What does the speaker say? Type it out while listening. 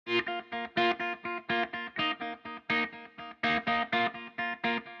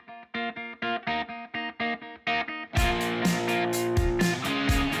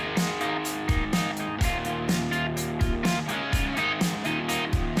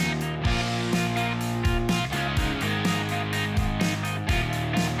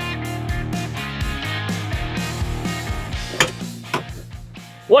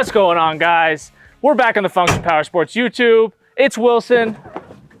What's going on, guys? We're back on the Function Powersports YouTube. It's Wilson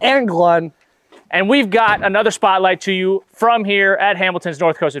and Glenn, and we've got another spotlight to you from here at Hamilton's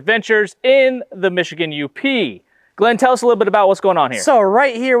North Coast Adventures in the Michigan UP. Glenn, tell us a little bit about what's going on here. So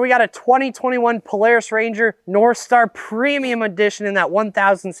right here, we got a 2021 Polaris Ranger North Star Premium Edition in that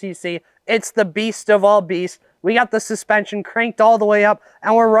 1000cc. It's the beast of all beasts. We got the suspension cranked all the way up,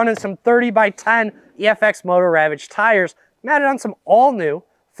 and we're running some 30x10 EFX Moto Ravage tires, mounted on some all-new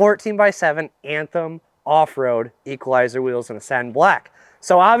 14x7 Anthem off-road equalizer wheels in a satin black.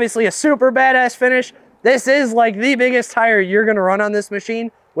 So obviously a super badass finish. This is like the biggest tire you're gonna run on this machine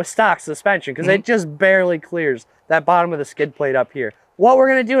with stock suspension, because it just barely clears that bottom of the skid plate up here. What we're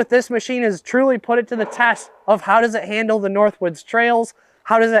gonna do with this machine is truly put it to the test of how does it handle the Northwoods trails,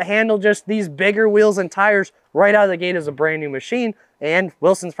 how does it handle just these bigger wheels and tires right out of the gate as a brand new machine. And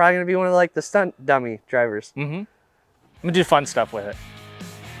Wilson's probably gonna be one of like the stunt dummy drivers. I'm gonna do fun stuff with it.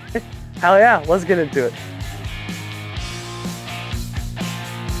 Hell yeah, let's get into it.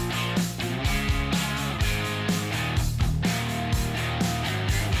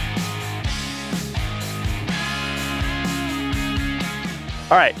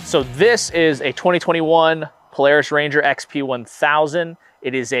 All right, so this is a 2021 Polaris Ranger XP1000.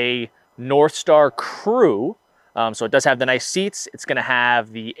 It is a North Star Crew, so it does have the nice seats. It's gonna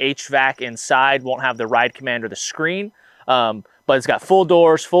have the HVAC inside, won't have the ride command or the screen, but it's got full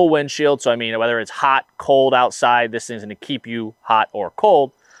doors, full windshield. So I mean, whether it's hot, cold outside, this thing's gonna keep you hot or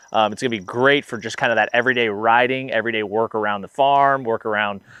cold. It's gonna be great for just kind of that everyday riding, everyday work around the farm, work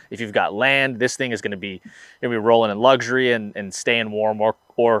around if you've got land. This thing is gonna be rolling in luxury and staying warm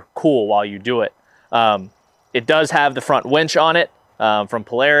or cool while you do it. It does have the front winch on it from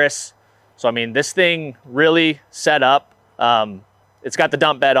Polaris. So I mean, this thing really set up. It's got the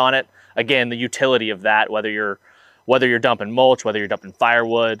dump bed on it. Again, the utility of that, whether you're dumping mulch, whether you're dumping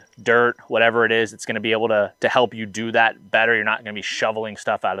firewood, dirt, whatever it is, it's gonna be able to help you do that better. You're not gonna be shoveling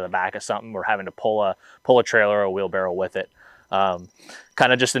stuff out of the back of something or having to pull a trailer or a wheelbarrow with it.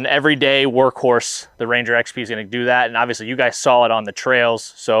 Kind of just an everyday workhorse. The Ranger XP is gonna do that. And obviously you guys saw it on the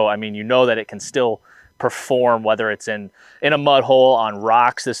trails. So, I mean, you know that it can still perform, whether it's in a mud hole, on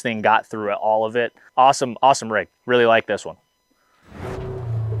rocks. This thing got through all of it. Awesome rig. Really like this one.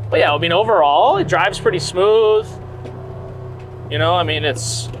 But yeah, I mean, overall, it drives pretty smooth. You know, I mean,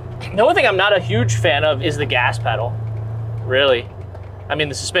 the only thing I'm not a huge fan of is the gas pedal, really. I mean,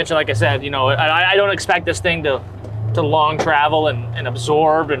 the suspension, like I said, you know, I don't expect this thing to long travel and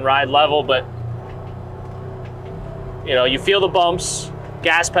absorb and ride level, but you know, you feel the bumps.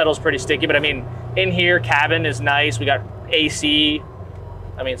 Gas pedal's pretty sticky, but I mean, in here, cabin is nice. We got AC.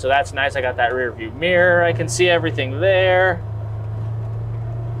 I mean, so that's nice. I got that rear view mirror. I can see everything there.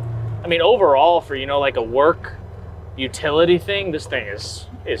 I mean, overall, for, you know, like a work utility thing, this thing is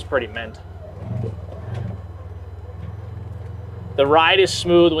pretty mint. The ride is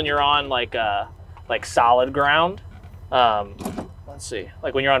smooth when you're on like solid ground. Let's see,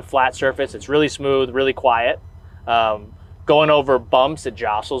 like when you're on flat surface, it's really smooth, really quiet. Going over bumps, it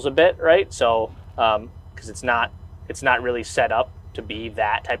jostles a bit, right? So, because it's not really set up to be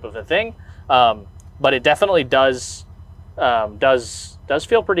that type of a thing. But it definitely does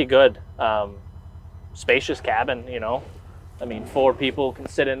feel pretty good. Spacious cabin, you know. I mean, 4 people can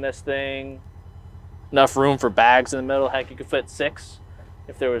sit in this thing. Enough room for bags in the middle. Heck, you could fit 6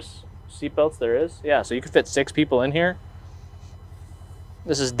 if there was seatbelts. There is. Yeah, so you could fit 6 people in here.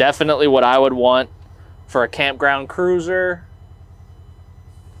 This is definitely what I would want for a campground cruiser,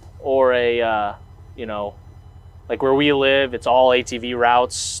 or a, you know, like where we live, it's all ATV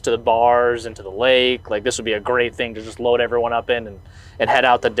routes to the bars and to the lake. Like, this would be a great thing to just load everyone up in and head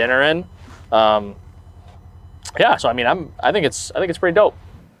out to dinner in. Yeah, so I mean, I think it's pretty dope.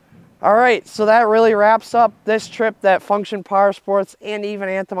 All right, so that really wraps up this trip that Function Powersports and even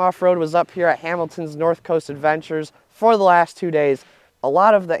Anthem Off-Road was up here at Hamilton's North Coast Adventures for the last 2 days. A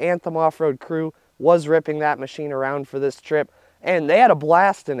lot of the Anthem Off-Road crew was ripping that machine around for this trip, and they had a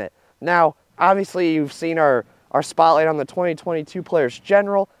blast in it. Now, obviously, you've seen our spotlight on the 2022 Polaris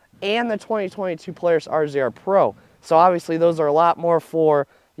General and the 2022 Polaris RZR Pro. So obviously, those are a lot more for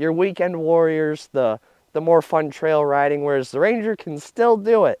your weekend warriors, the more fun trail riding, whereas the Ranger can still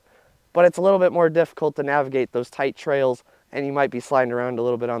do it, but it's a little bit more difficult to navigate those tight trails, and you might be sliding around a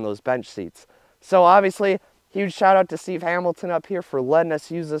little bit on those bench seats. So obviously, huge shout out to Steve Hamilton up here for letting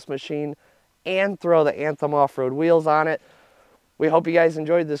us use this machine and throw the Anthem off-road wheels on it. We hope you guys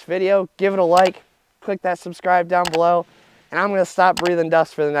enjoyed this video. Give it a like, click that subscribe down below, and I'm gonna stop breathing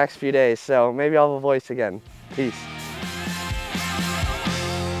dust for the next few days, so maybe I'll have a voice again. Peace.